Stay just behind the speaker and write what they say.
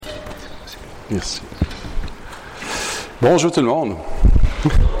Merci. Bonjour tout le monde.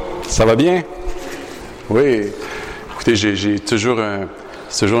 Ça va bien? Oui. Écoutez, c'est toujours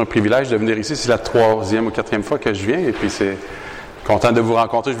un privilège de venir ici. C'est la 3e ou 4e fois que je viens. Et puis, c'est content de vous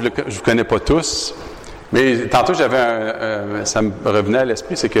rencontrer. Je ne vous connais pas tous. Mais tantôt, ça me revenait à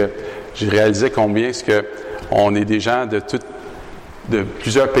l'esprit, c'est que j'ai réalisé combien est-ce que on est des gens de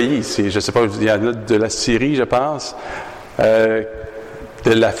plusieurs pays ici. Je ne sais pas, il y en a de la Syrie, je pense, de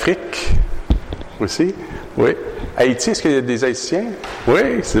l'Afrique aussi. Oui. Haïti, est-ce qu'il y a des Haïtiens?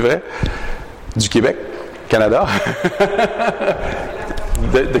 Oui, c'est vrai. Du Québec, Canada.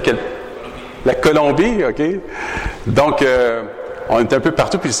 de quel? La Colombie, OK. Donc, on est un peu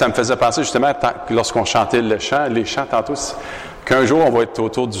partout, puis ça me faisait penser justement, lorsqu'on chantait les chants tantôt, qu'un jour, on va être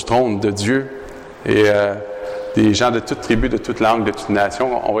autour du trône de Dieu. Et des gens de toute tribu, de toute langue, de toute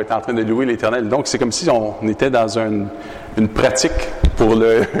nation, on va être en train de louer l'Éternel. Donc, c'est comme si on était dans une pratique pour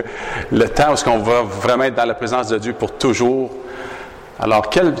le temps où on va vraiment être dans la présence de Dieu pour toujours. Alors,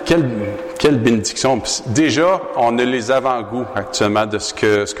 quelle bénédiction. Déjà, on a les avant-goûts actuellement de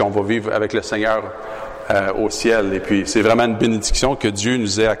ce qu'on va vivre avec le Seigneur au ciel. Et puis, c'est vraiment une bénédiction que Dieu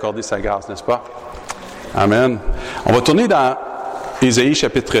nous ait accordé sa grâce, n'est-ce pas? Amen. On va tourner dans Ésaïe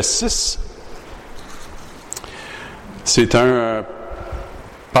chapitre 6. C'est un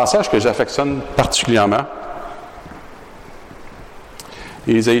passage que j'affectionne particulièrement.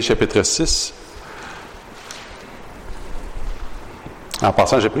 Ésaïe chapitre 6. En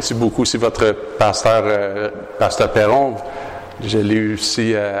passant, j'apprécie beaucoup aussi votre pasteur Perron. Je l'ai eu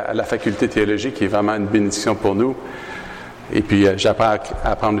aussi à la faculté de théologie, qui est vraiment une bénédiction pour nous. Et puis, j'apprends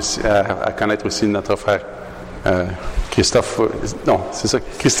à connaître aussi notre frère Christophe. Non, c'est ça.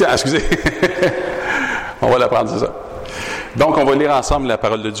 Christian, excusez. On va l'apprendre, c'est ça. Donc, on va lire ensemble la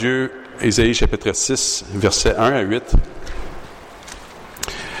parole de Dieu, Ésaïe chapitre 6, versets 1 à 8.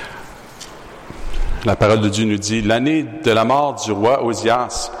 La parole de Dieu nous dit: « L'année de la mort du roi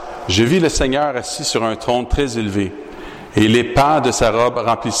Osias, je vis le Seigneur assis sur un trône très élevé, et les pans de sa robe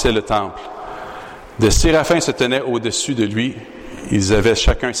remplissaient le temple. Des séraphins se tenaient au-dessus de lui, ils avaient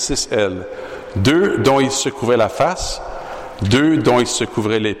chacun 6 ailes, 2 dont ils se couvraient la face, 2 dont ils se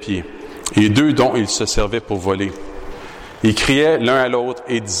couvraient les pieds, et 2 dont ils se servaient pour voler. Ils criaient l'un à l'autre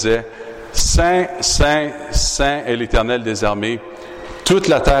et disaient: Saint, Saint, Saint est l'Éternel des armées, toute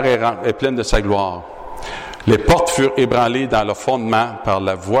la terre est pleine de sa gloire. Les portes furent ébranlées dans le fondement par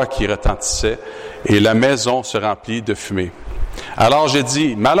la voix qui retentissait, et la maison se remplit de fumée. Alors j'ai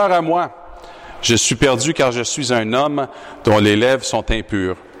dit: Malheur à moi, je suis perdu car je suis un homme dont les lèvres sont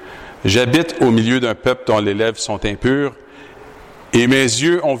impures. J'habite au milieu d'un peuple dont les lèvres sont impures, et mes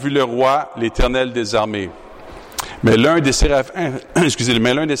yeux ont vu le roi, l'Éternel des armées. Mais l'un des séraphins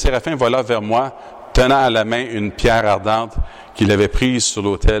vola vers moi, tenant à la main une pierre ardente qu'il avait prise sur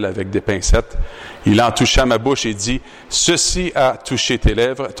l'autel avec des pincettes. Il en toucha ma bouche et dit: Ceci a touché tes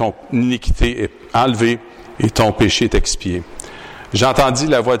lèvres, ton iniquité est enlevée et ton péché est expié. J'entendis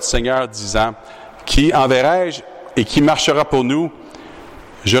la voix du Seigneur disant: Qui enverrai-je et qui marchera pour nous?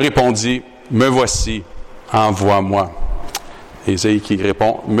 Je répondis: Me voici, envoie-moi. Ésaïe qui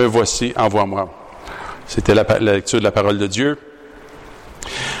répond: Me voici, envoie-moi. C'était la lecture de la parole de Dieu.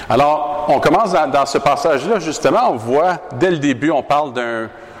 Alors, on commence dans ce passage-là, justement, on voit, dès le début, on parle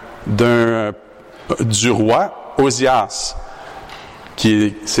du roi Osias,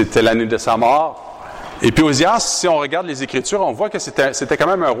 c'était l'année de sa mort. Et puis Osias, si on regarde les Écritures, on voit que c'était quand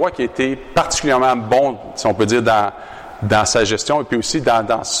même un roi qui était particulièrement bon, si on peut dire, dans sa gestion et puis aussi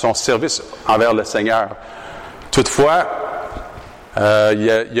dans son service envers le Seigneur. Toutefois, il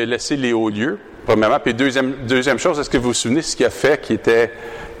a laissé les hauts lieux, premièrement. Puis deuxième chose, est-ce que vous vous souvenez ce qu'il a fait qui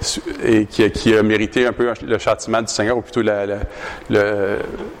a mérité un peu le châtiment du Seigneur, ou plutôt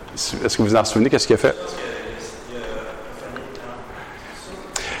est-ce que vous en souvenez, qu'est-ce qu'il a fait?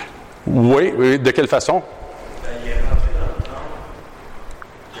 Oui, de quelle façon?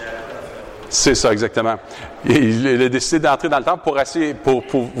 C'est ça, exactement. Il a décidé d'entrer dans le temple pour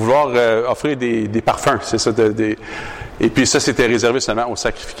vouloir offrir des parfums, c'est ça. Et puis ça, c'était réservé seulement aux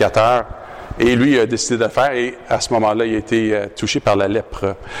sacrificateurs. Et lui, il a décidé de le faire, et à ce moment-là, il a été touché par la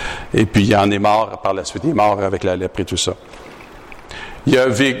lèpre. Et puis, il en est mort par la suite. Il est mort avec la lèpre et tout ça. Il a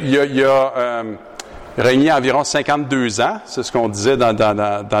régné environ 52 ans. C'est ce qu'on disait dans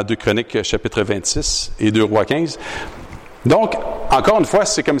 2 Chroniques, chapitre 26 et 2 Rois 15. Donc, encore une fois,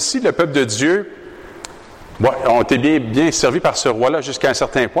 c'est comme si le peuple de Dieu ont été bien servis par ce roi-là jusqu'à un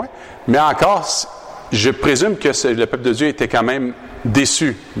certain point. Mais encore, je présume que le peuple de Dieu était quand même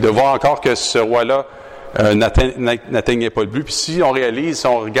déçu de voir encore que ce roi-là n'atteignait pas le but. Puis si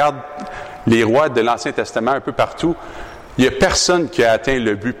on regarde les rois de l'Ancien Testament un peu partout, il n'y a personne qui a atteint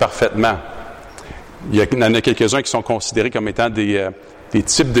le but parfaitement. il y en a quelques-uns qui sont considérés comme étant des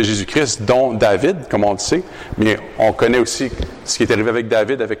types de Jésus-Christ, dont David, comme on le sait, mais on connaît aussi ce qui est arrivé avec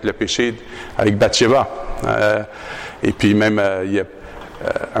David, avec le péché, avec Bathsheba. Et puis même, il y a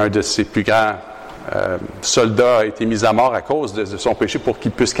un de ses plus grands soldats a été mis à mort à cause de son péché pour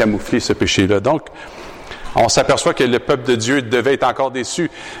qu'il puisse camoufler ce péché-là. Donc, on s'aperçoit que le peuple de Dieu devait être encore déçu.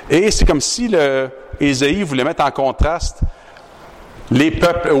 Et c'est comme si Ésaïe voulait mettre en contraste les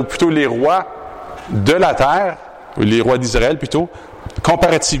peuples, ou plutôt les rois de la terre, ou les rois d'Israël plutôt,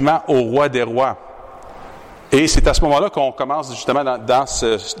 comparativement aux rois des rois. Et c'est à ce moment-là qu'on commence justement dans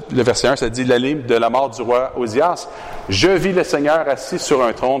le verset 1, ça dit « La ligne de la mort du roi Osias. Je vis le Seigneur assis sur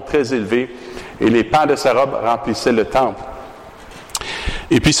un trône très élevé, et les pans de sa robe remplissaient le temple. »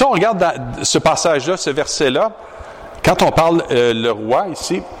 Et puis si on regarde dans ce passage-là, ce verset-là, quand on parle le roi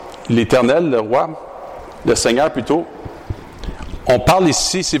ici, l'Éternel, le roi, le Seigneur plutôt, on parle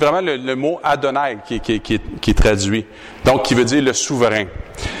ici, c'est vraiment le mot Adonai qui est traduit, donc qui veut dire le souverain.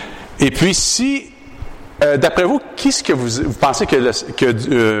 Et puis si, d'après vous, qu'est-ce que vous pensez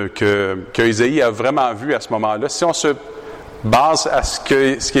que Ésaïe a vraiment vu à ce moment-là? Si on se base à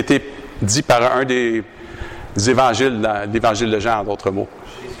ce qui était dit par un des évangiles, l'évangile de Jean, en d'autres mots.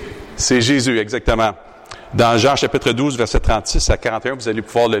 C'est Jésus, exactement. Dans Jean chapitre 12, verset 36 à 41, vous allez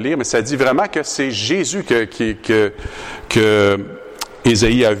pouvoir le lire, mais ça dit vraiment que c'est Jésus que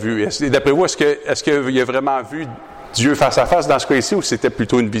Ésaïe a vu. Et d'après vous, est-ce qu'il a vraiment vu Dieu face à face dans ce cas-ci, ou c'était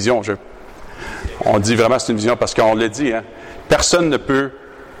plutôt une vision? On dit vraiment que c'est une vision parce qu'on l'a dit, hein? Personne ne peut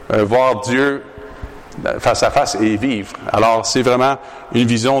voir Dieu face à face et vivre. Alors, c'est vraiment une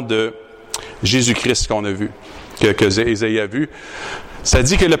vision de Jésus-Christ qu'on a vu, que Ésaïe a vu. Ça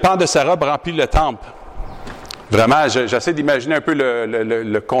dit que le pan de sa robe remplit le temple. Vraiment, j'essaie d'imaginer un peu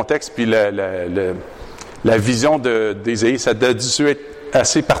le contexte puis la vision d'Ésaïe. Ça a dû être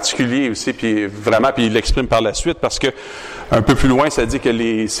assez particulier aussi, puis vraiment, puis il l'exprime par la suite, parce que un peu plus loin, ça dit que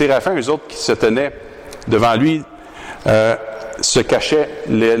les séraphins, eux autres, qui se tenaient devant lui, se cachaient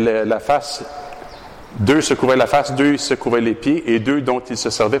la face. 2 se couvraient la face, 2 se couvraient les pieds, et 2 dont ils se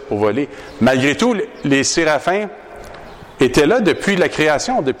servaient pour voler. Malgré tout, les séraphins étaient là depuis la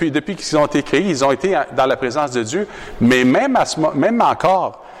création, depuis qu'ils ont été créés, ils ont été dans la présence de Dieu, mais même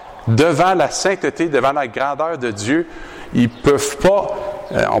encore, devant la sainteté, devant la grandeur de Dieu, ils peuvent pas,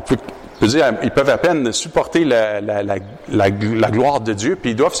 on peut dire, ils peuvent à peine supporter la gloire de Dieu,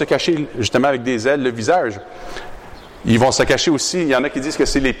 puis ils doivent se cacher justement avec des ailes le visage. Ils vont se cacher aussi, il y en a qui disent que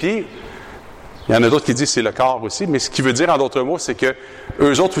c'est les pieds, il y en a d'autres qui disent que c'est le corps aussi, mais ce qui veut dire en d'autres mots, c'est que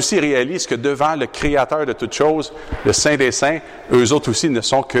eux autres aussi réalisent que devant le Créateur de toutes choses, le Saint des Saints, eux autres aussi ne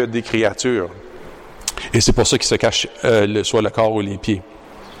sont que des créatures. Et c'est pour ça qu'ils se cachent soit le corps ou les pieds.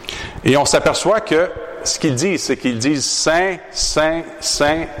 Et on s'aperçoit que ce qu'ils disent, c'est qu'ils disent « Saint, Saint,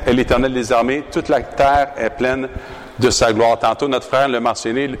 Saint est l'Éternel des armées, toute la terre est pleine de sa gloire. » Tantôt, notre frère l'a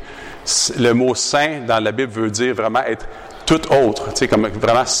mentionné, le mot « saint » dans la Bible veut dire vraiment être tout autre, tu sais, comme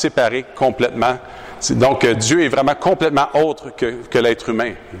vraiment séparé complètement. Donc, Dieu est vraiment complètement autre que l'être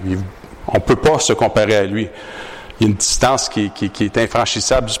humain. On ne peut pas se comparer à lui. Il y a une distance qui est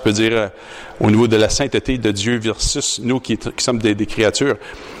infranchissable, je peux dire, au niveau de la sainteté de Dieu versus nous qui sommes des créatures.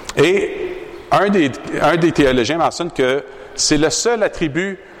 Et un des théologiens mentionne que c'est le seul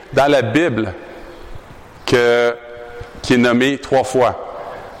attribut dans la Bible qui est nommé 3 fois.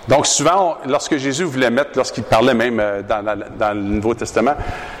 Donc souvent, lorsque Jésus voulait mettre, lorsqu'il parlait même dans le Nouveau Testament,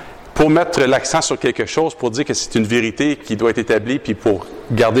 pour mettre l'accent sur quelque chose, pour dire que c'est une vérité qui doit être établie, puis pour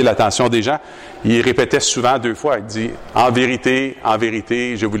garder l'attention des gens, il répétait souvent 2 fois. Il dit « En vérité,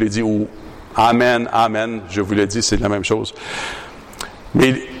 je vous l'ai dit » ou « Amen, amen, je vous l'ai dit », c'est la même chose.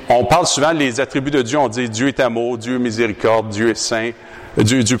 Mais on parle souvent des attributs de Dieu, on dit « Dieu est amour, Dieu est miséricorde, Dieu est saint ».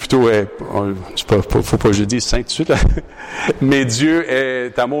 Dieu plutôt est, faut pas que je dise saint tout de suite, là. Mais Dieu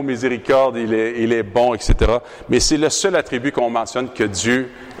est amour, miséricorde, il est bon, etc. Mais c'est le seul attribut qu'on mentionne que Dieu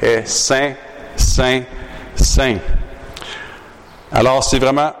est saint, saint, saint. Alors c'est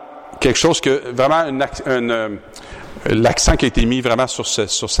vraiment quelque chose vraiment l'accent qui a été mis vraiment sur sa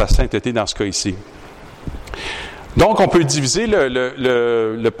sainteté dans ce cas ici. Donc on peut diviser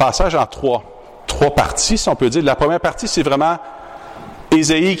le passage en trois parties, si on peut dire. La première partie, c'est vraiment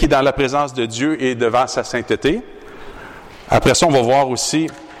Ésaïe qui est dans la présence de Dieu et devant sa sainteté. Après ça, on va voir aussi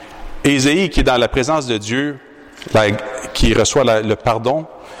Ésaïe qui est dans la présence de Dieu, qui reçoit le pardon.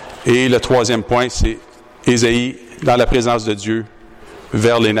 Et le troisième point, c'est Ésaïe dans la présence de Dieu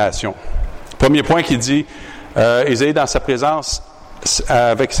vers les nations. Premier point qui dit Ésaïe dans sa présence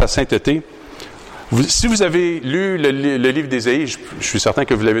avec sa sainteté. Si vous avez lu le livre d'Ésaïe, je suis certain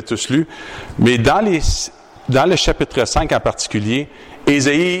que vous l'avez tous lu, mais dans le chapitre 5 en particulier,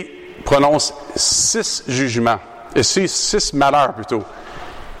 Ésaïe prononce 6 jugements, et 6 malheurs plutôt,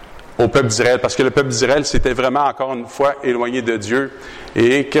 au peuple d'Israël, parce que le peuple d'Israël s'était vraiment, encore une fois, éloigné de Dieu.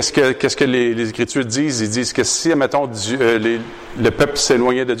 Et qu'est-ce que les Écritures disent? Ils disent que si, admettons, le peuple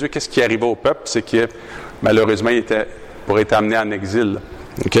s'éloignait de Dieu, qu'est-ce qui arrivait au peuple? C'est que, malheureusement, il pourrait être amené en exil.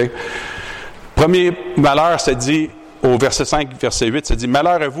 Okay? Premier malheur, ça dit, au verset 5, verset 8, ça dit «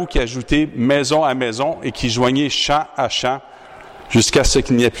 Malheur à vous qui ajoutez maison à maison et qui joignez champ à champ jusqu'à ce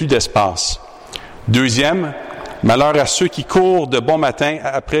qu'il n'y ait plus d'espace. » Deuxième, malheur à ceux qui courent de bon matin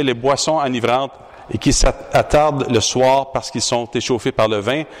après les boissons enivrantes et qui s'attardent le soir parce qu'ils sont échauffés par le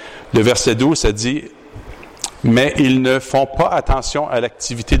vin. Le verset 12, ça dit « Mais ils ne font pas attention à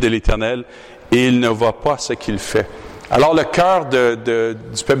l'activité de l'Éternel et il ne voit pas ce qu'il fait. » Alors, le cœur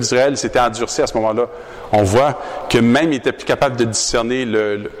du peuple d'Israël s'était endurci à ce moment-là. On voit que même il n'était plus capable de discerner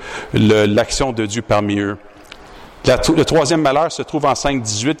l'action de Dieu parmi eux. Le troisième malheur se trouve en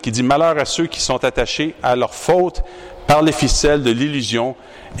 5,18 qui dit « Malheur à ceux qui sont attachés à leur faute par les ficelles de l'illusion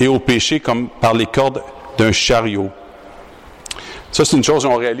et au péché comme par les cordes d'un chariot. » Ça, c'est une chose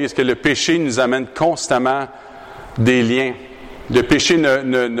qu'on réalise, que le péché nous amène constamment des liens. Le péché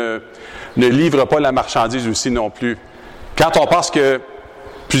ne livre pas la marchandise aussi non plus. Quand on pense que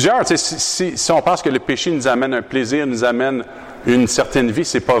plusieurs, si on pense que le péché nous amène un plaisir, nous amène une certaine vie,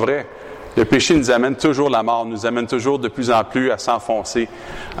 c'est pas vrai. Le péché nous amène toujours la mort, nous amène toujours de plus en plus à s'enfoncer.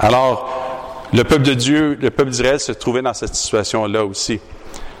 Alors, le peuple de Dieu, le peuple d'Israël se trouvait dans cette situation-là aussi.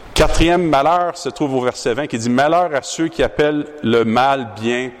 Quatrième malheur se trouve au verset 20 qui dit « Malheur à ceux qui appellent le mal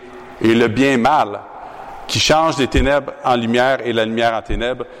bien et le bien mal, qui changent les ténèbres en lumière et la lumière en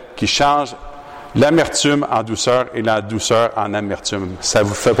ténèbres, qui changent l'amertume en douceur et la douceur en amertume. » Ça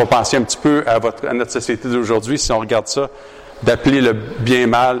vous fait pas penser un petit peu à notre société d'aujourd'hui, si on regarde ça, d'appeler le bien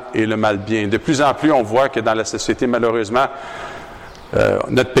mal et le mal bien. De plus en plus, on voit que dans la société, malheureusement,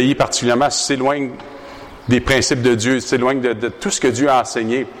 notre pays particulièrement s'éloigne des principes de Dieu, s'éloigne de tout ce que Dieu a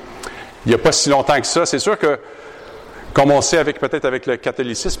enseigné. Il n'y a pas si longtemps que ça. C'est sûr que, comme on sait peut-être avec le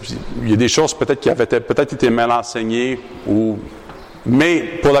catholicisme, il y a des choses peut-être qui avaient peut-être été mal enseignées,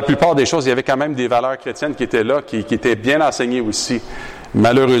 mais pour la plupart des choses, il y avait quand même des valeurs chrétiennes qui étaient là, qui étaient bien enseignées aussi.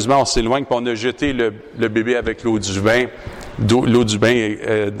 Malheureusement, on s'éloigne, puis on a jeté le bébé avec l'eau du bain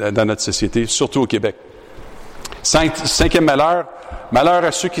dans notre société, surtout au Québec. Cinquième malheur, malheur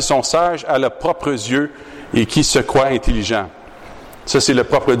à ceux qui sont sages à leurs propres yeux et qui se croient intelligents. Ça, c'est le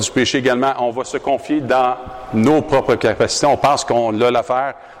propre du péché également. On va se confier dans nos propres capacités. On pense qu'on a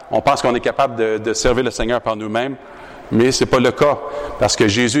l'affaire. On pense qu'on est capable de servir le Seigneur par nous-mêmes. Mais c'est pas le cas. Parce que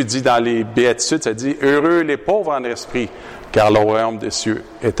Jésus dit dans les Béatitudes, ça dit « Heureux les pauvres en esprit, car le royaume des cieux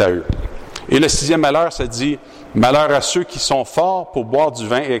est à eux. » Et le sixième malheur, ça dit « Malheur à ceux qui sont forts pour boire du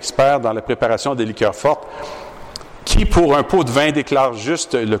vin et experts dans la préparation des liqueurs fortes, qui pour un pot de vin déclarent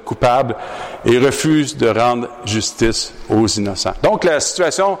juste le coupable et refusent de rendre justice aux innocents. » Donc la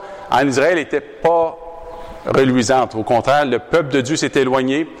situation en Israël n'était pas reluisante. Au contraire, le peuple de Dieu s'est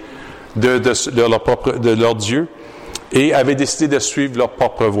éloigné de leur Dieu et avait décidé de suivre leur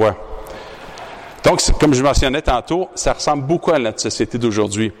propre voie. Donc, comme je mentionnais tantôt, ça ressemble beaucoup à notre société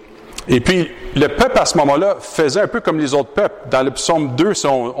d'aujourd'hui. Et puis, le peuple, à ce moment-là, faisait un peu comme les autres peuples. Dans le psaume 2, si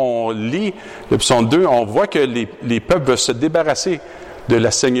on lit le psaume 2, on voit que les peuples veulent se débarrasser de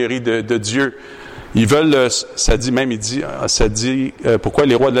la seigneurie de Dieu. Ils veulent, ça dit, pourquoi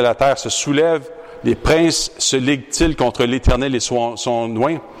les rois de la terre se soulèvent, les princes se liguent-ils contre l'Éternel et son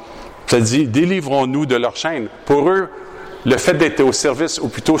oint? Ça dit, délivrons-nous de leurs chaînes. Pour eux, le fait d'être au service, ou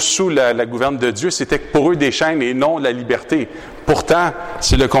plutôt sous la gouverne de Dieu, c'était pour eux des chaînes et non la liberté. Pourtant,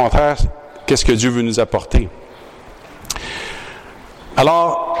 c'est le contraire. Qu'est-ce que Dieu veut nous apporter?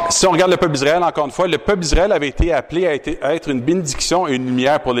 Alors, si on regarde le peuple d'Israël, encore une fois, le peuple d'Israël avait été appelé à être une bénédiction et une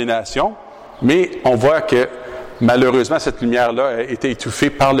lumière pour les nations, mais on voit que, malheureusement, cette lumière-là a été étouffée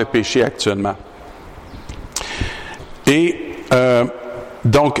par le péché actuellement. Et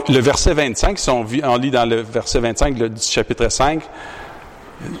donc, le verset 25, si on lit dans le verset 25 du chapitre 5,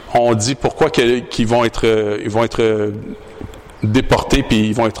 on dit pourquoi qu'ils vont être déportés, puis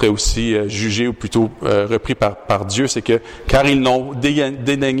ils vont être aussi jugés, ou plutôt repris par Dieu. C'est que, car ils n'ont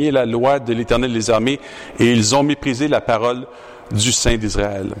dédaigné la loi de l'Éternel des armées, et ils ont méprisé la parole du Saint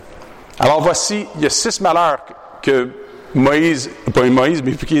d'Israël. Alors voici, il y a 6 malheurs que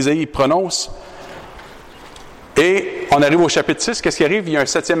qu'Ésaïe prononce. Et on arrive au chapitre 6, qu'est-ce qui arrive? Il y a un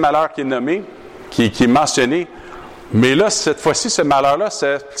 7e malheur qui est nommé, qui est mentionné. Mais là, cette fois-ci, ce malheur-là,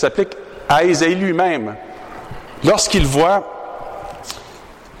 ça s'applique à Ésaïe lui-même. Lorsqu'il voit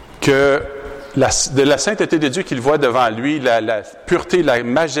que de la sainteté de Dieu qu'il voit devant lui, la pureté, la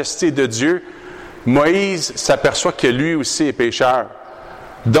majesté de Dieu, Moïse s'aperçoit que lui aussi est pécheur.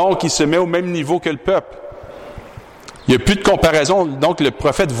 Donc, il se met au même niveau que le peuple. Il n'y a plus de comparaison. Donc, le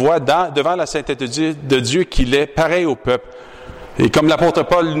prophète voit devant la sainteté de Dieu qu'il est pareil au peuple. Et comme l'apôtre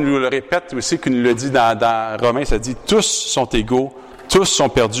Paul nous le répète aussi, qu'il nous le dit dans Romains, ça dit « Tous sont égaux, tous sont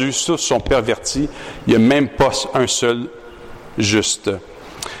perdus, tous sont pervertis. Il n'y a même pas un seul juste. »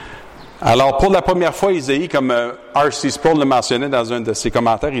 Alors, pour la première fois, Ésaïe, comme R.C. Sproul le mentionnait dans un de ses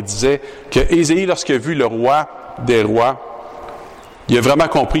commentaires, il disait que Ésaïe, lorsqu'il a vu le roi des rois, il a vraiment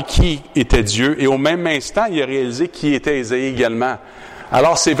compris qui était Dieu et au même instant, il a réalisé qui était Ésaïe également.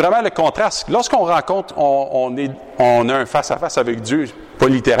 Alors, c'est vraiment le contraste. Lorsqu'on rencontre, on a un face-à-face avec Dieu, pas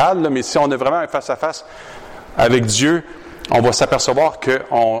littéral, là, mais si on a vraiment un face-à-face avec Dieu, on va s'apercevoir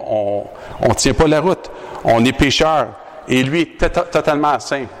qu'on ne tient pas la route. On est pécheur et lui est totalement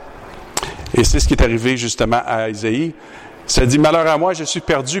saint. Et c'est ce qui est arrivé justement à Ésaïe. Ça dit « Malheur à moi, je suis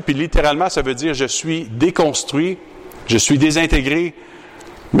perdu », puis littéralement, ça veut dire « je suis déconstruit ». Je suis désintégré.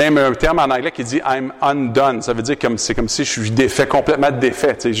 Même un terme en anglais qui dit « I'm undone ». Ça veut dire c'est comme si je suis défait, complètement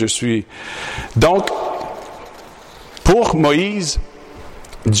défait. Tu sais, je suis... Donc, pour Moïse,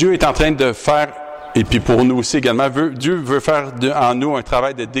 Dieu est en train de faire, et puis pour nous aussi également, Dieu veut faire en nous un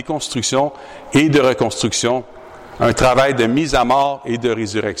travail de déconstruction et de reconstruction, un travail de mise à mort et de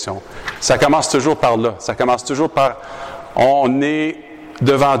résurrection. Ça commence toujours par là. Ça commence toujours par on est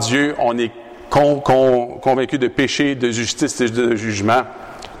devant Dieu, on est convaincu de péché, de justice et de jugement.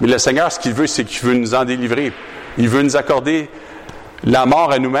 Mais le Seigneur, ce qu'il veut, c'est qu'il veut nous en délivrer. Il veut nous accorder la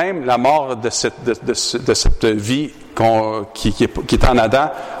mort à nous-mêmes, la mort de cette vie qui est en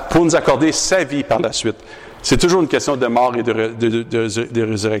Adam, pour nous accorder sa vie par la suite. C'est toujours une question de mort et de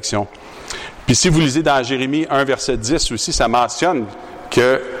résurrection. Puis si vous lisez dans Jérémie 1, verset 10 aussi, ça mentionne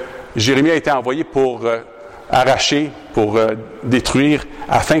que Jérémie a été envoyé pour arracher, pour détruire,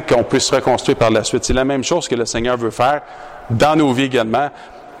 afin qu'on puisse reconstruire par la suite. C'est la même chose que le Seigneur veut faire dans nos vies également.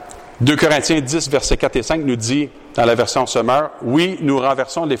 2 Corinthiens 10, versets 4 et 5 nous dit, dans la version Sommer, « Oui, nous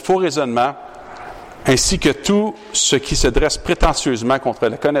renversons les faux raisonnements, ainsi que tout ce qui se dresse prétentieusement contre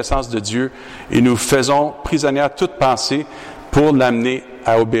la connaissance de Dieu, et nous faisons prisonnière toute pensée pour l'amener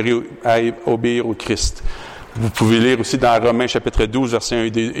à obéir au Christ. » Vous pouvez lire aussi dans Romains chapitre 12, versets 1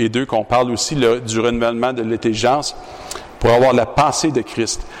 et 2, qu'on parle aussi du renouvellement de l'intelligence pour avoir la pensée de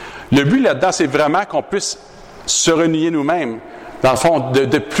Christ. Le but là-dedans, c'est vraiment qu'on puisse se renier nous-mêmes. Dans le fond,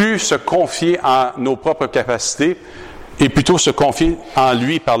 de plus se confier en nos propres capacités et plutôt se confier en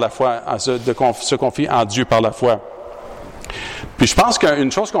lui par la foi, se confier en Dieu par la foi. Puis je pense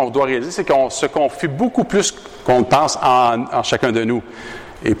qu'une chose qu'on doit réaliser, c'est qu'on se confie beaucoup plus qu'on pense en chacun de nous.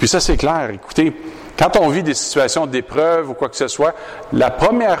 Et puis ça, c'est clair. Écoutez, quand on vit des situations d'épreuve ou quoi que ce soit, la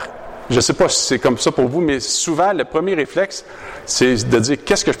première, je ne sais pas si c'est comme ça pour vous, mais souvent, le premier réflexe, c'est de dire,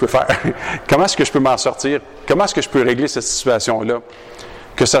 qu'est-ce que je peux faire? Comment est-ce que je peux m'en sortir? Comment est-ce que je peux régler cette situation-là?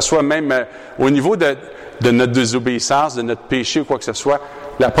 Que ce soit même au niveau de notre désobéissance, de notre péché ou quoi que ce soit,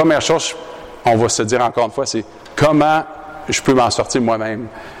 la première chose, on va se dire encore une fois, c'est comment je peux m'en sortir moi-même.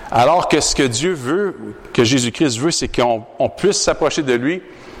 Alors que ce que Dieu veut, que Jésus-Christ veut, c'est qu'on puisse s'approcher de lui,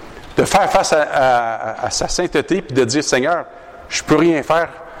 de faire face à sa sainteté, puis de dire, Seigneur, je peux rien faire,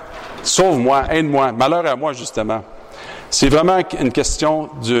 sauve-moi, aide-moi, malheur à moi, justement. C'est vraiment une question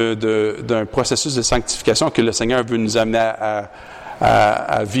d'un processus de sanctification que le Seigneur veut nous amener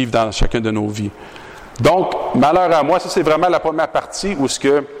à vivre dans chacune de nos vies. Donc, malheur à moi, ça c'est vraiment la première partie où ce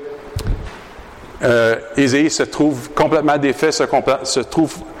que Ésaïe se trouve complètement défait, se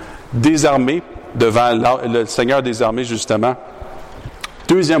trouve désarmé devant le Seigneur des armées, justement.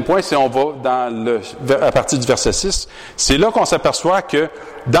 Deuxième point, si on va à partir du verset 6, c'est là qu'on s'aperçoit que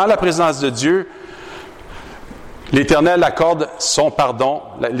dans la présence de Dieu, l'Éternel accorde son pardon,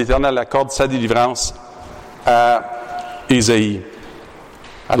 l'Éternel accorde sa délivrance à Ésaïe.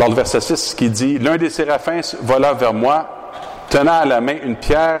 Alors le verset 6 qui dit « L'un des séraphins vola vers moi, tenant à la main une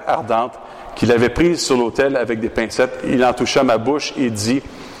pierre ardente qu'il avait prise sur l'autel avec des pincettes. Il en toucha ma bouche et dit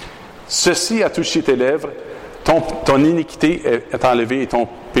 « Ceci a touché tes lèvres, ton iniquité est enlevée et ton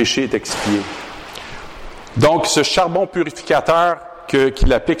péché est expié. » Donc ce charbon purificateur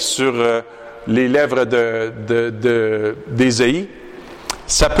qu'il applique sur les lèvres d'Ésaïe,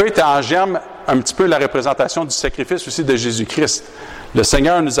 ça peut être en germe un petit peu la représentation du sacrifice aussi de Jésus-Christ. Le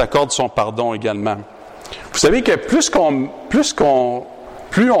Seigneur nous accorde son pardon également. Vous savez que plus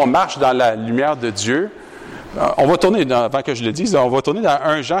on marche dans la lumière de Dieu, on va tourner, avant que je le dise, on va tourner dans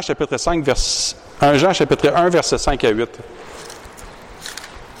 1 Jean chapitre 1, verset 5 à 8.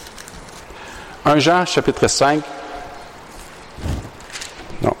 1 Jean chapitre 5,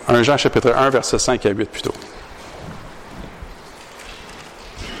 non, 1 Jean chapitre 1, verset 5 à 8 plutôt.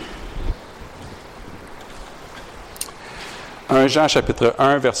 « 1 Jean chapitre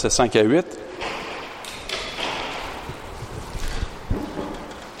 1, versets 5 à 8.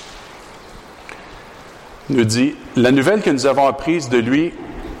 Nous dit, « La nouvelle que nous avons apprise de lui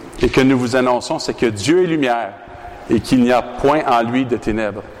et que nous vous annonçons, c'est que Dieu est lumière et qu'il n'y a point en lui de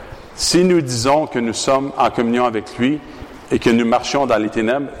ténèbres. Si nous disons que nous sommes en communion avec lui et que nous marchons dans les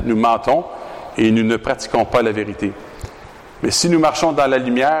ténèbres, nous mentons et nous ne pratiquons pas la vérité. Mais si nous marchons dans la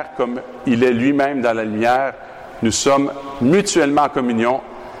lumière comme il est lui-même dans la lumière, nous sommes mutuellement en communion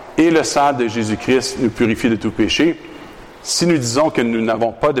et le sang de Jésus-Christ nous purifie de tout péché. Si nous disons que nous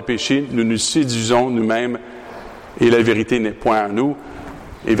n'avons pas de péché, nous nous séduisons nous-mêmes et la vérité n'est point en nous. »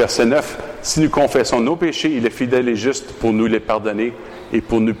 Et verset 9, « Si nous confessons nos péchés, il est fidèle et juste pour nous les pardonner et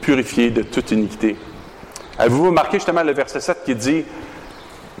pour nous purifier de toute iniquité. » Avez-vous remarqué justement le verset 7 qui dit,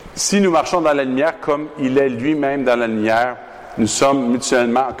 « Si nous marchons dans la lumière comme il est lui-même dans la lumière, nous sommes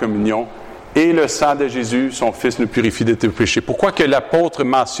mutuellement en communion et le sang de Jésus, son Fils, nous purifie de tout péché. » Pourquoi que l'apôtre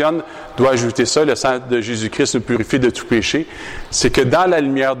mentionne, doit ajouter ça, le sang de Jésus-Christ nous purifie de tout péché? C'est que dans la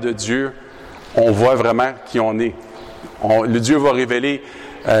lumière de Dieu, on voit vraiment qui on est. Le Dieu va révéler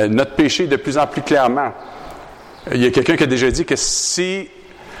notre péché de plus en plus clairement. Il y a quelqu'un qui a déjà dit que si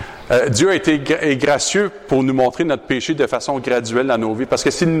Dieu est gracieux pour nous montrer notre péché de façon graduelle dans nos vies, parce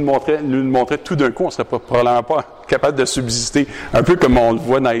que s'il nous le montrait tout d'un coup, on ne serait probablement pas capable de subsister, un peu comme on le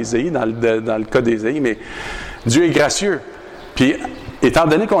voit dans Ésaïe, dans le cas d'Ésaïe, mais Dieu est gracieux. Puis, étant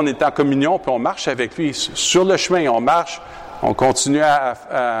donné qu'on est en communion, puis on marche avec lui, sur le chemin, on marche, on continue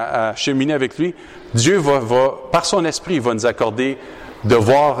à cheminer avec lui, Dieu va, par son esprit, il va nous accorder de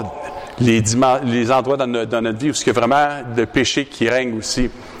voir les endroits dans notre vie où il y a vraiment le péché qui règne aussi.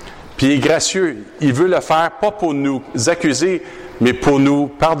 Puis il est gracieux. Il veut le faire pas pour nous accuser, mais pour nous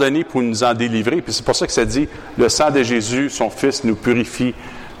pardonner, pour nous en délivrer. Puis c'est pour ça que ça dit, le sang de Jésus, son Fils, nous purifie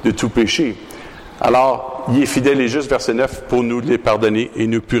de tout péché. Alors, il est fidèle et juste, verset 9, pour nous les pardonner et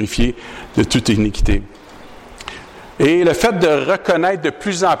nous purifier de toute iniquité. Et le fait de reconnaître de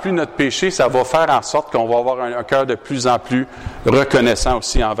plus en plus notre péché, ça va faire en sorte qu'on va avoir un cœur de plus en plus reconnaissant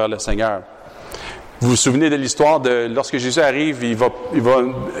aussi envers le Seigneur. Vous vous souvenez de l'histoire de lorsque Jésus arrive, il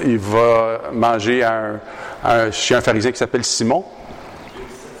va manger chez un pharisien qui s'appelle Simon.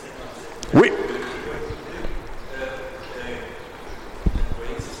 Oui.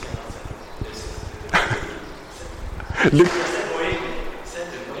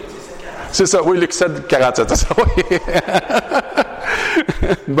 C'est ça, oui, Luc 7, 47, c'est ça, oui.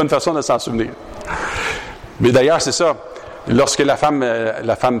 Une bonne façon de s'en souvenir. Mais d'ailleurs, c'est ça. Lorsque la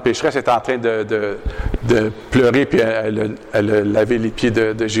femme pécheresse est en train de pleurer, puis elle a lavé les pieds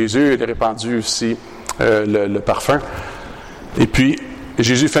de Jésus, elle a répandu aussi le parfum. Et puis,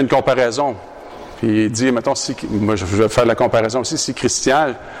 Jésus fait une comparaison. Puis il dit, mettons, moi je vais faire la comparaison aussi, si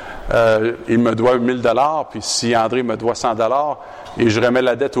Christian, il me doit 1000 $, puis si André me doit 100 $, et je remets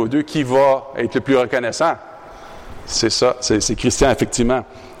la dette aux deux, qui va être le plus reconnaissant? C'est ça, c'est Christian, effectivement.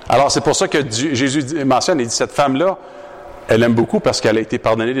 Alors, c'est pour ça que Jésus mentionne, il dit, cette femme-là, elle aime beaucoup parce qu'elle a été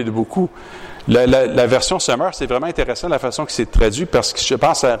pardonnée de beaucoup. La version Summer, c'est vraiment intéressant la façon que c'est traduit parce que je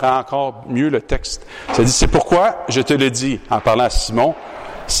pense que ça rend encore mieux le texte. Ça dit, c'est pourquoi je te le dis, en parlant à Simon,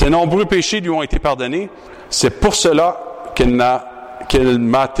 ses nombreux péchés lui ont été pardonnés, c'est pour cela qu'elle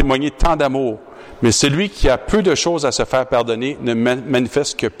m'a témoigné tant d'amour. Mais celui qui a peu de choses à se faire pardonner ne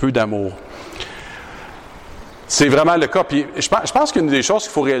manifeste que peu d'amour. C'est vraiment le cas. Puis je pense qu'une des choses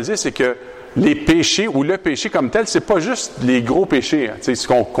qu'il faut réaliser, c'est que les péchés ou le péché comme tel, c'est pas juste les gros péchés, hein, ce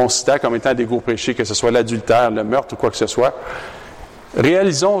qu'on considère comme étant des gros péchés, que ce soit l'adultère, le meurtre ou quoi que ce soit.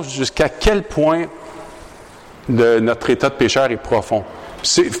 Réalisons jusqu'à quel point notre état de pécheur est profond.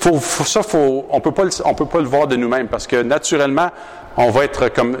 On peut pas le voir de nous-mêmes parce que naturellement, on va être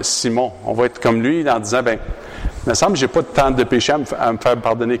comme Simon, on va être comme lui en disant, il me semble que j'ai pas tant de péché à me faire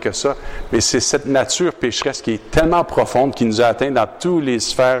pardonner que ça, mais c'est cette nature pécheresse qui est tellement profonde qui nous a atteint dans toutes les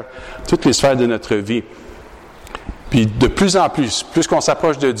sphères de notre vie. Puis de plus en plus qu'on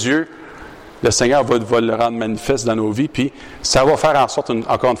s'approche de Dieu, le Seigneur va le rendre manifeste dans nos vies, puis ça va faire en sorte,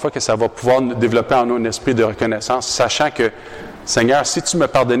 encore une fois, que ça va pouvoir développer en nous un esprit de reconnaissance, sachant que, Seigneur, si tu m'as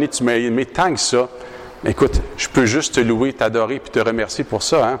pardonné, tu m'as aimé tant que ça, écoute, je peux juste te louer, t'adorer, puis te remercier pour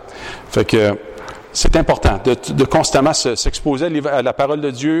ça. Hein? Fait que c'est important de constamment s'exposer à la parole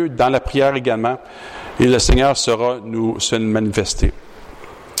de Dieu, dans la prière également, et le Seigneur saura se manifester.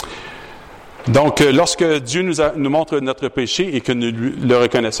 Donc, lorsque Dieu nous montre notre péché et que nous le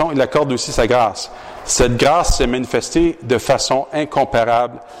reconnaissons, il accorde aussi sa grâce. Cette grâce s'est manifestée de façon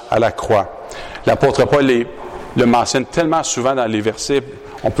incomparable à la croix. L'apôtre Paul le mentionne tellement souvent dans les versets.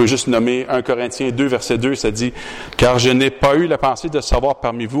 On peut juste nommer 1 Corinthiens 2, verset 2, ça dit « Car je n'ai pas eu la pensée de savoir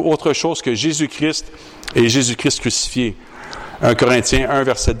parmi vous autre chose que Jésus-Christ et Jésus-Christ crucifié. 1 Corinthiens 1,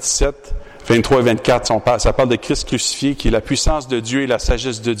 verset 17, 23 et 24, ça parle de Christ crucifié, qui est la puissance de Dieu et la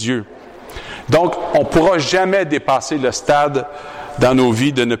sagesse de Dieu. Donc, on ne pourra jamais dépasser le stade dans nos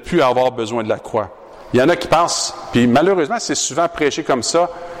vies de ne plus avoir besoin de la croix. Il y en a qui pensent, puis malheureusement, c'est souvent prêché comme ça,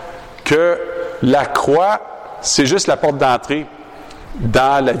 que la croix, c'est juste la porte d'entrée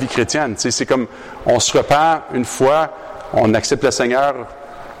dans la vie chrétienne. Tu sais, c'est comme, on se repent une fois, on accepte le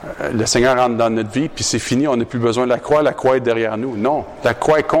Seigneur rentre dans notre vie, puis c'est fini, on n'a plus besoin de la croix est derrière nous. Non, la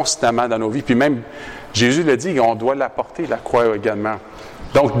croix est constamment dans nos vies, puis même, Jésus l'a dit, on doit la porter, la croix également.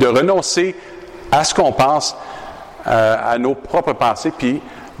 Donc, de renoncer à ce qu'on pense, à nos propres pensées, puis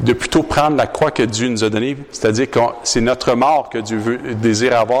de plutôt prendre la croix que Dieu nous a donnée, c'est-à-dire que c'est notre mort que Dieu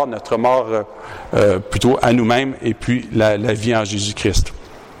désire avoir, notre mort plutôt à nous-mêmes, et puis la vie en Jésus-Christ.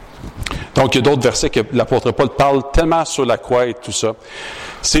 Donc, il y a d'autres versets que l'apôtre Paul parle tellement sur la croix et tout ça.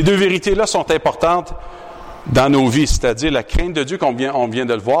 Ces deux vérités-là sont importantes dans nos vies, c'est-à-dire la crainte de Dieu on vient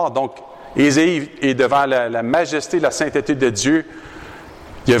de le voir. Donc, Ésaïe est devant la majesté, la sainteté de Dieu.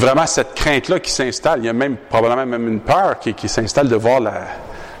 Il y a vraiment cette crainte-là qui s'installe. Il y a probablement même une peur qui s'installe de voir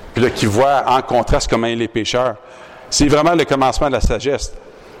puis là, qui voit en contraste comment il est pécheur. C'est vraiment le commencement de la sagesse.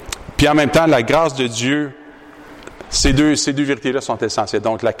 Puis en même temps, la grâce de Dieu, ces deux vérités-là sont essentielles.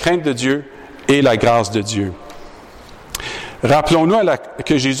 Donc, la crainte de Dieu et la grâce de Dieu. Rappelons-nous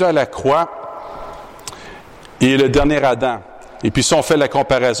que Jésus à la croix est le dernier Adam. Et puis si on fait la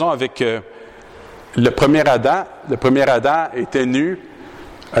comparaison avec le premier Adam était nu,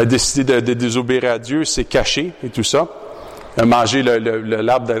 a décidé de désobéir à Dieu, s'est caché et tout ça, a mangé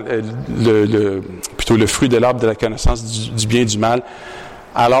plutôt le fruit de l'arbre de la connaissance du bien et du mal.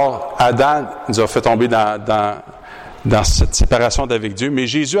 Alors Adam nous a fait tomber dans cette séparation d'avec Dieu. Mais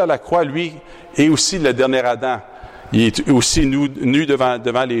Jésus à la croix, lui, est aussi le dernier Adam. Il est aussi nu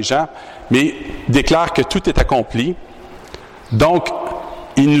devant les gens, mais déclare que tout est accompli. Donc,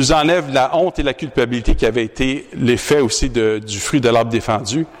 il nous enlève la honte et la culpabilité qui avait été l'effet aussi du fruit de l'arbre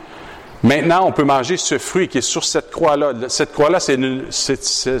défendu. Maintenant, on peut manger ce fruit qui est sur cette croix-là. Cette croix-là,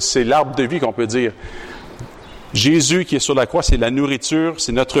 c'est l'arbre de vie qu'on peut dire. Jésus qui est sur la croix, c'est la nourriture,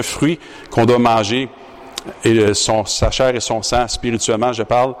 c'est notre fruit qu'on doit manger, et sa chair et son sang, spirituellement, je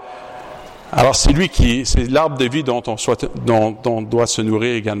parle. Alors, c'est l'arbre de vie dont on doit se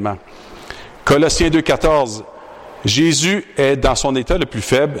nourrir également. Colossiens 2,14. Jésus est dans son état le plus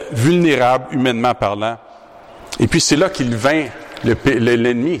faible, vulnérable, humainement parlant. Et puis, c'est là qu'il vainc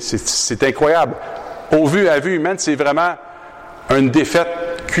l'ennemi. C'est incroyable. À vue humaine, c'est vraiment une défaite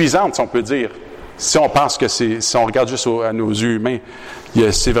cuisante, si on peut dire. Si on pense que si on regarde juste à nos yeux humains,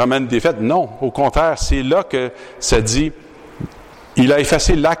 c'est vraiment une défaite. Non, au contraire, c'est là que ça dit, il a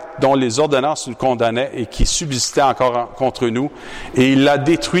effacé l'acte dont les ordonnances nous condamnaient et qui subsistait encore contre nous, et il l'a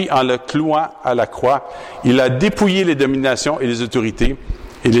détruit en le clouant à la croix. Il a dépouillé les dominations et les autorités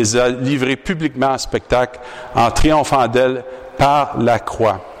et les a livrées publiquement en spectacle en triomphant d'elles par la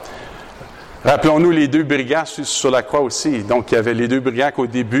croix. Rappelons-nous les deux brigands sur la croix aussi. Donc, il y avait les deux brigands qu'au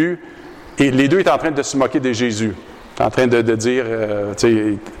début, et les deux étaient en train de se moquer de Jésus, en train de dire,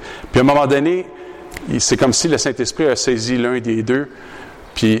 puis à un moment donné, c'est comme si le Saint-Esprit a saisi l'un des deux,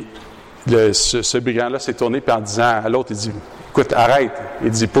 puis ce brigand-là s'est tourné, puis en disant à l'autre, il dit, écoute, arrête. Il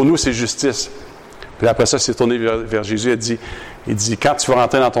dit, pour nous, c'est justice. Puis après ça, il s'est tourné vers Jésus, il dit, quand tu vas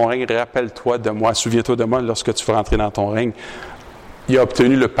rentrer dans ton règne, rappelle-toi de moi, souviens-toi de moi lorsque tu vas rentrer dans ton règne. Il a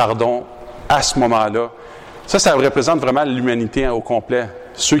obtenu le pardon à ce moment-là. Ça représente vraiment l'humanité au complet.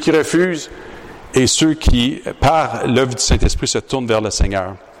 Ceux qui refusent et ceux qui, par l'œuvre du Saint-Esprit, se tournent vers le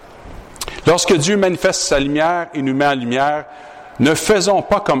Seigneur. Lorsque Dieu manifeste sa lumière et nous met en lumière, ne faisons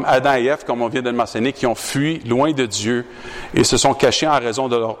pas comme Adam et Ève, comme on vient de le mentionner, qui ont fui loin de Dieu et se sont cachés en raison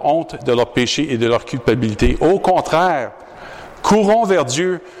de leur honte, de leur péché et de leur culpabilité. Au contraire, courons vers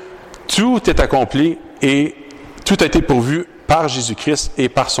Dieu. Tout est accompli et tout a été pourvu par Jésus-Christ et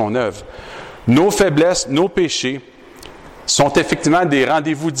par son œuvre. Nos faiblesses, nos péchés sont effectivement des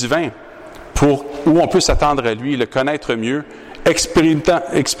rendez-vous divins où on peut s'attendre à lui, le connaître mieux,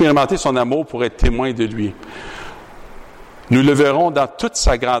 expérimenter son amour pour être témoin de lui. Nous le verrons dans toute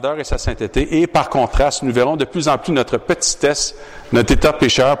sa grandeur et sa sainteté, et par contraste, nous verrons de plus en plus notre petitesse, notre état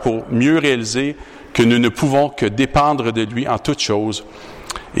pécheur, pour mieux réaliser que nous ne pouvons que dépendre de lui en toutes choses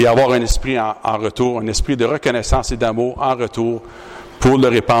et avoir un esprit en retour, un esprit de reconnaissance et d'amour en retour pour le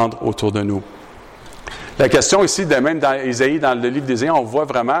répandre autour de nous. La question ici, même dans Ésaïe, dans le livre d'Ésaïe, on voit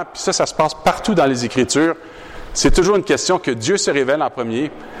vraiment, puis ça se passe partout dans les Écritures, c'est toujours une question que Dieu se révèle en premier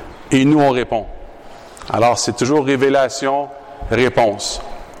et nous on répond. Alors c'est toujours révélation, réponse.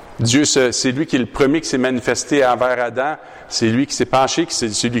 Dieu, c'est lui qui est le premier qui s'est manifesté envers Adam, c'est lui qui s'est penché,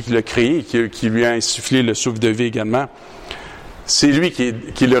 c'est lui qui l'a créé, qui lui a insufflé le souffle de vie également. C'est lui qui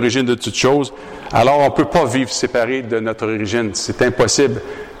est l'origine de toutes choses. Alors, on ne peut pas vivre séparé de notre origine. C'est impossible.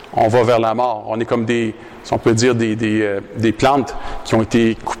 On va vers la mort. On est comme si on peut dire, des plantes qui ont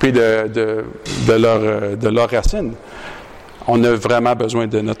été coupées de leurs racines. On a vraiment besoin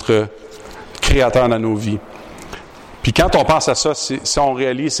de notre Créateur dans nos vies. Puis quand on pense à ça, si on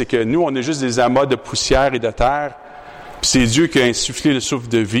réalise, c'est que nous, on est juste des amas de poussière et de terre. Puis c'est Dieu qui a insufflé le souffle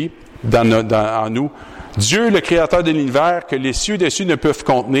de vie en nous. Dieu, le Créateur de l'univers, que les cieux et les cieux ne peuvent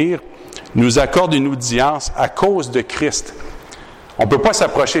contenir, nous accorde une audience à cause de Christ. On ne peut pas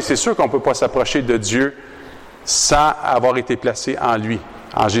s'approcher, c'est sûr qu'on ne peut pas s'approcher de Dieu sans avoir été placé en lui,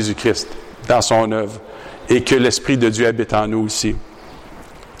 en Jésus-Christ, dans son œuvre, et que l'Esprit de Dieu habite en nous aussi.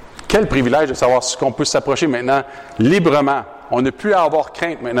 Quel privilège de savoir qu'on peut s'approcher maintenant librement. On n'a plus à avoir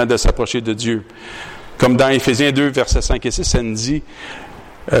crainte maintenant de s'approcher de Dieu. Comme dans Éphésiens 2, versets 5 et 6, ça nous dit,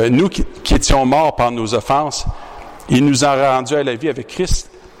 nous qui étions morts par nos offenses, il nous a rendus à la vie avec Christ.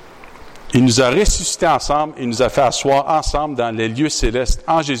 Il nous a ressuscités ensemble, il nous a fait asseoir ensemble dans les lieux célestes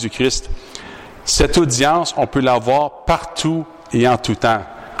en Jésus-Christ. Cette audience, on peut l'avoir partout et en tout temps.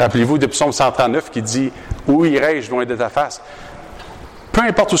 Rappelez-vous de Psaume 139 qui dit « Où irai-je loin de ta face ?» Peu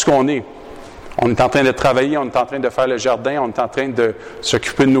importe où ce qu'on est en train de travailler, on est en train de faire le jardin, on est en train de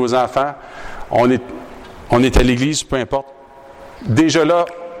s'occuper de nos enfants, on est à l'église, peu importe. Déjà là,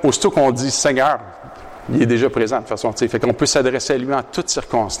 aussitôt qu'on dit « Seigneur », il est déjà présent de toute façon. Fait qu'on peut s'adresser à lui en toutes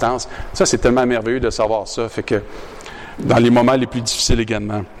circonstances. Ça, c'est tellement merveilleux de savoir ça. Fait que dans les moments les plus difficiles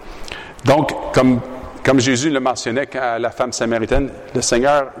également. Donc, comme Jésus le mentionnait à la femme samaritaine, le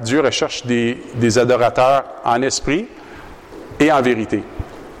Seigneur, Dieu recherche des adorateurs en esprit et en vérité.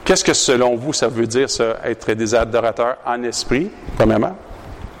 Qu'est-ce que selon vous, ça veut dire, ça, être des adorateurs en esprit, premièrement?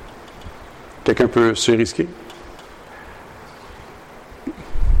 Quelqu'un peut se risquer?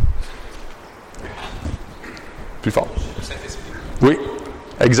 Plus fort. Oui,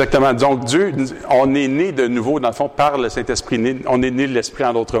 exactement. Donc, Dieu, on est né de nouveau, dans le fond, par le Saint-Esprit. On est né de l'Esprit,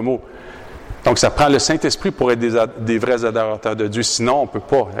 en d'autres mots. Donc, ça prend le Saint-Esprit pour être des vrais adorateurs de Dieu. Sinon, on ne peut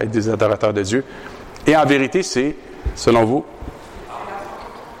pas être des adorateurs de Dieu. Et en vérité, c'est, selon vous,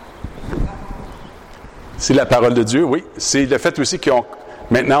 c'est la parole de Dieu, oui. C'est le fait aussi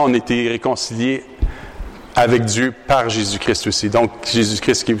maintenant, on a été réconciliés avec Dieu par Jésus-Christ aussi. Donc,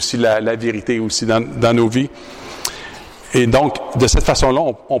 Jésus-Christ qui est aussi la vérité aussi dans nos vies. Et donc, de cette façon-là,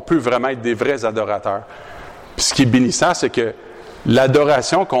 on peut vraiment être des vrais adorateurs. Puis ce qui est bénissant, c'est que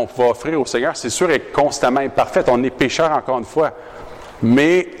l'adoration qu'on va offrir au Seigneur, c'est sûr, est constamment imparfaite. On est pécheurs encore une fois.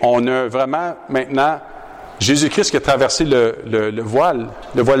 Mais on a vraiment maintenant Jésus-Christ qui a traversé le voile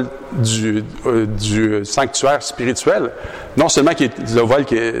du sanctuaire spirituel. Non seulement le voile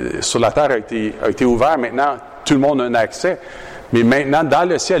qui est sur la terre a été ouvert, maintenant tout le monde a un accès. Mais maintenant, dans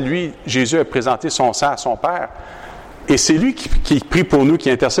le ciel, lui, Jésus a présenté son sang à son Père. Et c'est lui qui prie pour nous, qui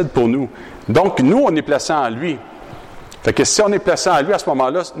intercède pour nous. Donc, nous, on est placés en lui. Fait que si on est placé en lui, à ce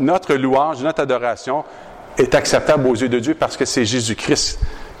moment-là, notre louange, notre adoration est acceptable aux yeux de Dieu parce que c'est Jésus-Christ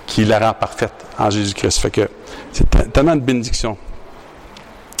qui la rend parfaite en Jésus-Christ. Fait que c'est tellement de bénédiction.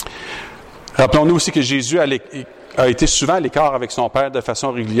 Rappelons-nous aussi que Jésus a été souvent à l'écart avec son Père de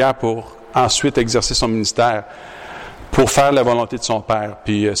façon régulière pour ensuite exercer son ministère, pour faire la volonté de son Père.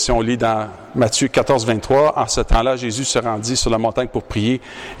 Puis si on lit dans Matthieu 14, 23, en ce temps-là, Jésus se rendit sur la montagne pour prier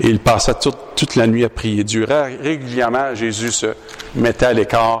et il passa toute la nuit à prier Dieu. Régulièrement, Jésus se mettait à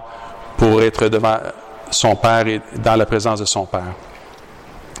l'écart pour être devant son Père et dans la présence de son Père.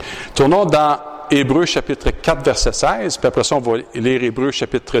 Tournons dans Hébreux chapitre 4, verset 16, puis après ça, on va lire Hébreux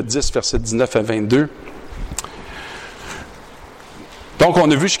chapitre 10, verset 19 à 22. Donc, on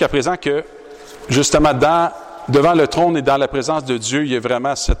a vu jusqu'à présent que, justement, devant le trône et dans la présence de Dieu, il y a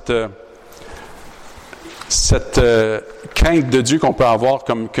vraiment cette crainte de Dieu qu'on peut avoir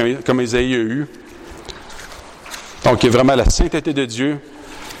comme Ésaïe a eu. Donc, il y a vraiment la sainteté de Dieu.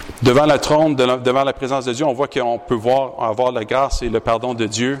 Devant le trône, devant la présence de Dieu, on voit qu'on peut avoir la grâce et le pardon de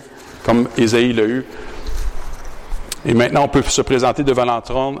Dieu, comme Ésaïe l'a eu. Et maintenant, on peut se présenter devant le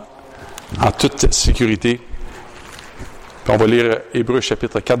trône en toute sécurité. Puis on va lire Hébreux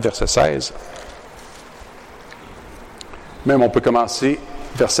chapitre 4, verset 16. Même on peut commencer,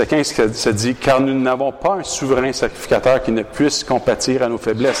 verset 15, ça dit « Car nous n'avons pas un souverain sacrificateur qui ne puisse compatir à nos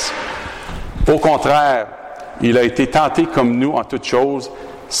faiblesses. Au contraire, il a été tenté comme nous en toutes choses,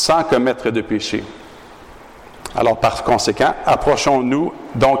 sans commettre de péché. Alors, par conséquent, approchons-nous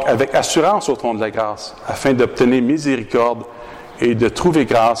donc avec assurance au trône de la grâce, afin d'obtenir miséricorde et de trouver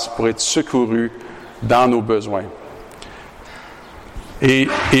grâce pour être secourus dans nos besoins. » Et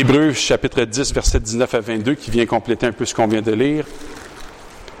Hébreux, chapitre 10, versets 19 à 22, qui vient compléter un peu ce qu'on vient de lire.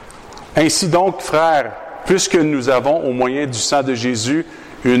 « Ainsi donc, frères, puisque nous avons, au moyen du sang de Jésus,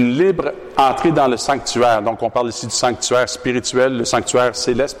 une libre entrée dans le sanctuaire. Donc, on parle ici du sanctuaire spirituel, le sanctuaire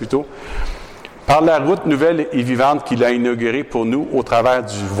céleste plutôt, par la route nouvelle et vivante qu'il a inaugurée pour nous au travers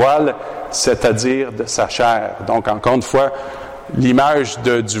du voile, c'est-à-dire de sa chair. Donc, encore une fois, l'image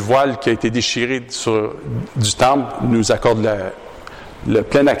du voile qui a été déchiré du temple nous accorde le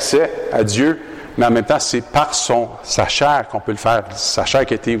plein accès à Dieu, mais en même temps, c'est par sa chair qu'on peut le faire, sa chair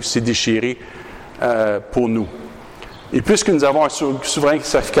qui a été aussi déchirée pour nous. Et puisque nous avons un souverain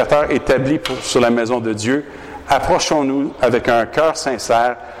sacrificateur établi sur la maison de Dieu, approchons-nous avec un cœur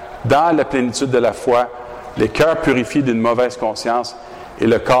sincère, dans la plénitude de la foi, les cœurs purifiés d'une mauvaise conscience et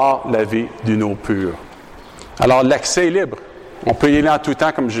le corps lavé d'une eau pure. Alors, l'accès est libre. On peut y aller en tout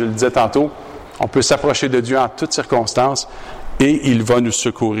temps, comme je le disais tantôt. On peut s'approcher de Dieu en toutes circonstances et il va nous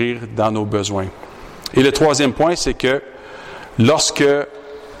secourir dans nos besoins. Et le troisième point, c'est que lorsque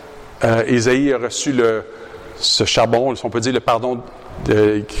Ésaïe a reçu ce charbon, on peut dire le pardon,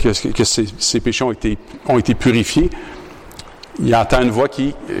 que ses péchés ont été purifiés, il entend une voix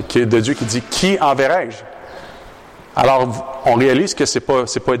qui est de Dieu qui dit « Qui enverrai-je » Alors, on réalise que c'est pas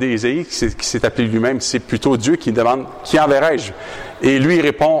Ésaïe qui s'est appelé lui-même, c'est plutôt Dieu qui demande « Qui enverrai-je » Et lui, il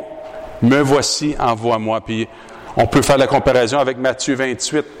répond « Me voici, envoie-moi ». Puis, on peut faire la comparaison avec Matthieu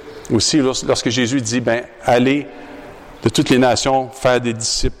 28 aussi, lorsque Jésus dit « Allez de toutes les nations, faire des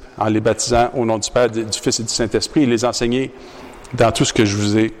disciples en les baptisant au nom du Père, du Fils et du Saint-Esprit et les enseigner dans tout ce que je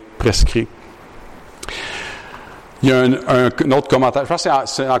vous ai prescrit. » Il y a un autre commentaire, je pense que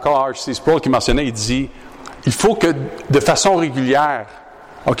c'est encore R.C. Sproul qui mentionnait, il dit « Il faut que de façon régulière,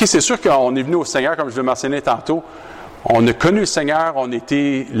 OK, c'est sûr qu'on est venu au Seigneur, comme je le mentionnais tantôt, on a connu le Seigneur, on a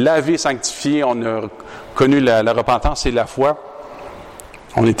été lavé, sanctifié, on a connu la repentance et la foi,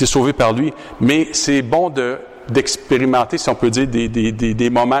 on a été sauvés par lui, mais c'est bon d'expérimenter, si on peut dire, des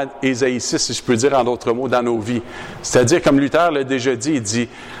moments ésaïcistes, si je peux dire en d'autres mots, dans nos vies. C'est-à-dire, comme Luther l'a déjà dit, il dit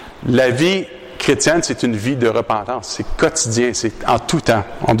 « La vie chrétienne, c'est une vie de repentance. C'est quotidien, c'est en tout temps.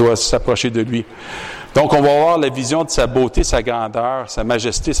 On doit s'approcher de lui. » Donc, on va avoir la vision de sa beauté, sa grandeur, sa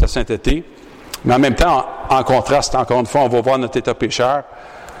majesté, sa sainteté. Mais en même temps, en contraste, encore une fois, on va voir notre état pécheur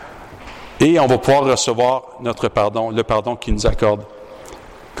et on va pouvoir recevoir notre pardon, le pardon qu'il nous accorde.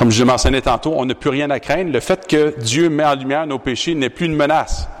 Comme je le mentionnais tantôt, on n'a plus rien à craindre. Le fait que Dieu met en lumière nos péchés n'est plus une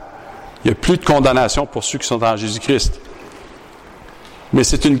menace. Il n'y a plus de condamnation pour ceux qui sont en Jésus-Christ. Mais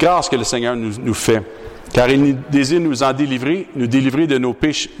c'est une grâce que le Seigneur nous fait, car il désire nous en délivrer, nous délivrer de nos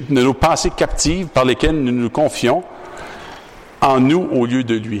péchés, de nos pensées captives par lesquelles nous nous confions en nous au lieu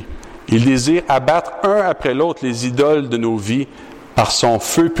de lui. Il désire abattre un après l'autre les idoles de nos vies par son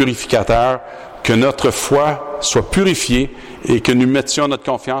feu purificateur, que notre foi soit purifiée et que nous mettions notre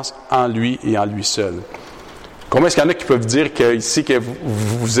confiance en lui et en lui seul. Combien est-ce qu'il y en a qui peuvent dire ici que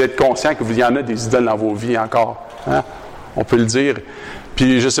vous êtes conscient qu'il y en a des idoles dans vos vies encore? Hein? On peut le dire.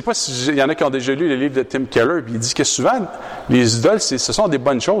 Puis je ne sais pas s'il y en a qui ont déjà lu le livre de Tim Keller, puis il dit que souvent, les idoles, ce sont des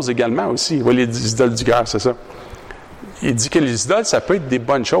bonnes choses également aussi. Vous voyez, les idoles du cœur, c'est ça. Il dit que les idoles, ça peut être des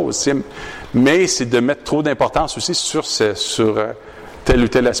bonnes choses, mais c'est de mettre trop d'importance aussi sur tel ou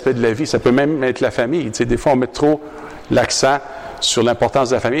tel aspect de la vie. Ça peut même être la famille. Tu sais, des fois, on met trop l'accent sur l'importance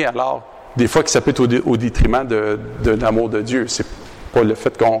de la famille, alors des fois que ça peut être au détriment de l'amour de Dieu. C'est pas le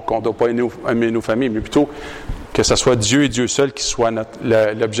fait qu'on ne doit pas aimer nos familles, mais plutôt que ce soit Dieu et Dieu seul qui soit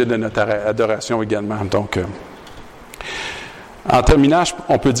l'objet de notre adoration également. Donc, en terminant,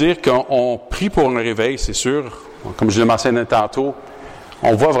 on peut dire qu'on prie pour un réveil, c'est sûr. Comme je le mentionnais tantôt,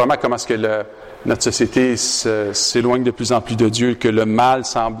 on voit vraiment comment est-ce que notre société s'éloigne de plus en plus de Dieu, que le mal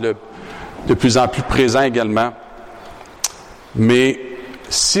semble de plus en plus présent également. Mais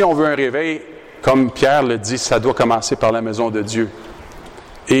si on veut un réveil, comme Pierre le dit, ça doit commencer par la maison de Dieu.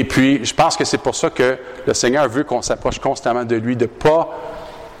 Et puis, je pense que c'est pour ça que le Seigneur veut qu'on s'approche constamment de lui, de pas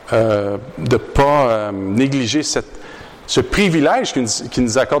négliger ce privilège qu'il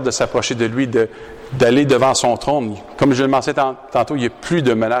nous accorde de s'approcher de lui, d'aller devant son trône. Comme je le mentionnais tantôt, il n'y a plus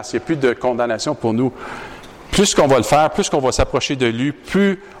de menaces, il n'y a plus de condamnation pour nous. Plus qu'on va le faire, plus qu'on va s'approcher de lui,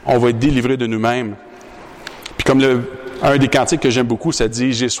 plus on va être délivré de nous-mêmes. Puis comme un des cantiques que j'aime beaucoup, ça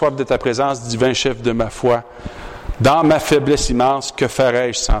dit « J'ai soif de ta présence, divin chef de ma foi. Dans ma faiblesse immense, que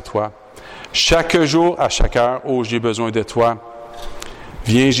ferais-je sans toi? Chaque jour, à chaque heure, oh, j'ai besoin de toi.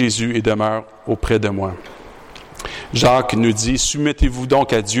 Viens, Jésus, et demeure auprès de moi. » Jacques nous dit « Soumettez-vous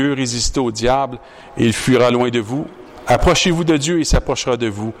donc à Dieu, résistez au diable, et il fuira loin de vous. Approchez-vous de Dieu, et il s'approchera de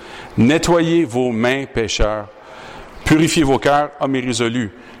vous. Nettoyez vos mains, pécheurs. Purifiez vos cœurs, hommes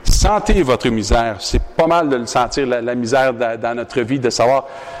irrésolus. Sentez votre misère. C'est pas mal de le sentir, la misère dans notre vie, de savoir,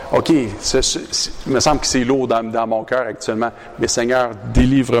 OK, il me semble que c'est lourd dans mon cœur actuellement, mais Seigneur,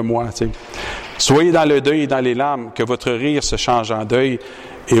 délivre-moi. Tu sais. Soyez dans le deuil et dans les larmes, que votre rire se change en deuil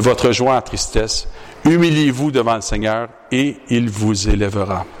et votre joie en tristesse. Humiliez-vous devant le Seigneur et il vous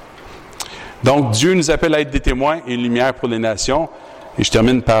élèvera. Donc, Dieu nous appelle à être des témoins et une lumière pour les nations. Et je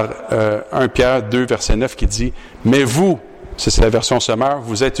termine par 1 Pierre 2, verset 9 qui dit « Mais vous, c'est la version Semeur,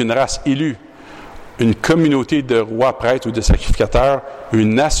 vous êtes une race élue, une communauté de rois, prêtres ou de sacrificateurs,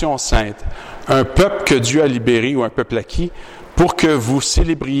 une nation sainte, un peuple que Dieu a libéré ou un peuple acquis, pour que vous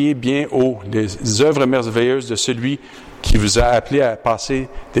célébriez bien haut les œuvres merveilleuses de celui qui vous a appelé à passer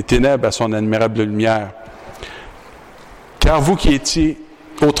des ténèbres à son admirable lumière. Car vous qui étiez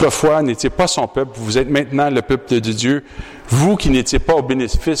autrefois n'étiez pas son peuple, vous êtes maintenant le peuple de Dieu. Vous qui n'étiez pas au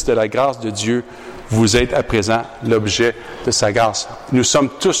bénéfice de la grâce de Dieu, vous êtes à présent l'objet de sa grâce. Nous sommes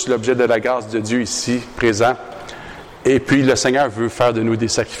tous l'objet de la grâce de Dieu ici, présent. Et puis le Seigneur veut faire de nous des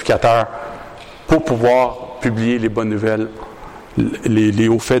sacrificateurs pour pouvoir publier les bonnes nouvelles, les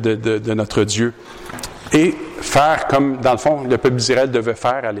hauts faits de notre Dieu. Et faire comme, dans le fond, le peuple d'Israël devait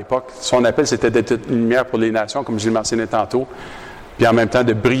faire à l'époque. Son appel, c'était d'être une lumière pour les nations, comme je l'ai mentionné tantôt, puis en même temps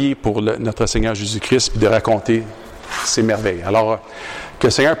de briller pour notre Seigneur Jésus-Christ, puis de raconter ses merveilles. Alors, que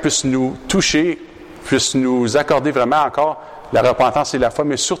le Seigneur puisse nous toucher, puisse nous accorder vraiment encore la repentance et la foi,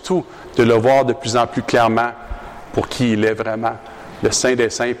 mais surtout de le voir de plus en plus clairement pour qui il est vraiment, le Saint des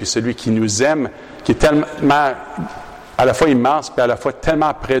Saints, puis celui qui nous aime, qui est tellement, à la fois immense, puis à la fois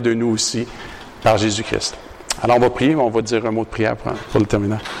tellement près de nous aussi, par Jésus-Christ. Alors, on va prier, on va dire un mot de prière pour le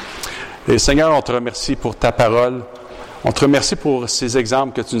terminer. Et Seigneur, on te remercie pour ta parole. On te remercie pour ces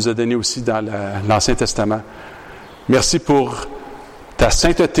exemples que tu nous as donnés aussi dans l'Ancien Testament. Merci pour ta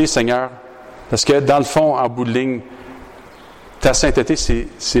sainteté, Seigneur, parce que dans le fond, en bout de ligne, ta sainteté,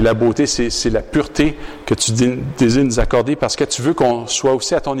 c'est la beauté, c'est la pureté que tu désires nous accorder, parce que tu veux qu'on soit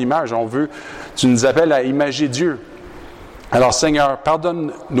aussi à ton image. Tu nous appelles à imager Dieu. Alors, Seigneur,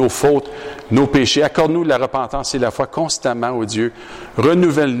 pardonne nos fautes, nos péchés. Accorde-nous la repentance et la foi constamment, ô Dieu.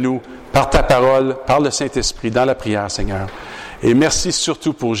 Renouvelle-nous par ta parole, par le Saint-Esprit, dans la prière, Seigneur. Et merci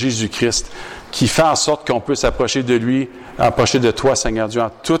surtout pour Jésus-Christ, qui fait en sorte qu'on peut s'approcher de lui, approcher de toi, Seigneur Dieu,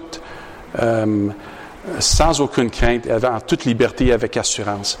 sans aucune crainte, en toute liberté et avec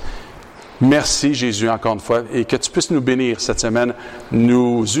assurance. Merci, Jésus, encore une fois, et que tu puisses nous bénir cette semaine,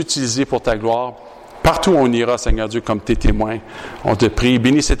 nous utiliser pour ta gloire. Partout où on ira, Seigneur Dieu, comme tes témoins, on te prie.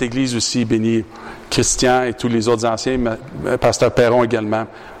 Bénis cette Église aussi, bénis Christian et tous les autres anciens, Pasteur Perron également,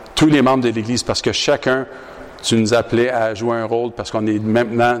 tous les membres de l'Église, parce que chacun, tu nous appelais à jouer un rôle, parce qu'on est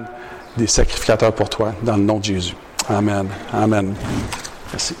maintenant des sacrificateurs pour toi, dans le nom de Jésus. Amen. Amen.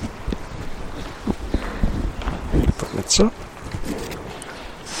 Merci. On va mettre ça.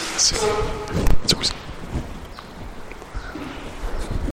 Merci.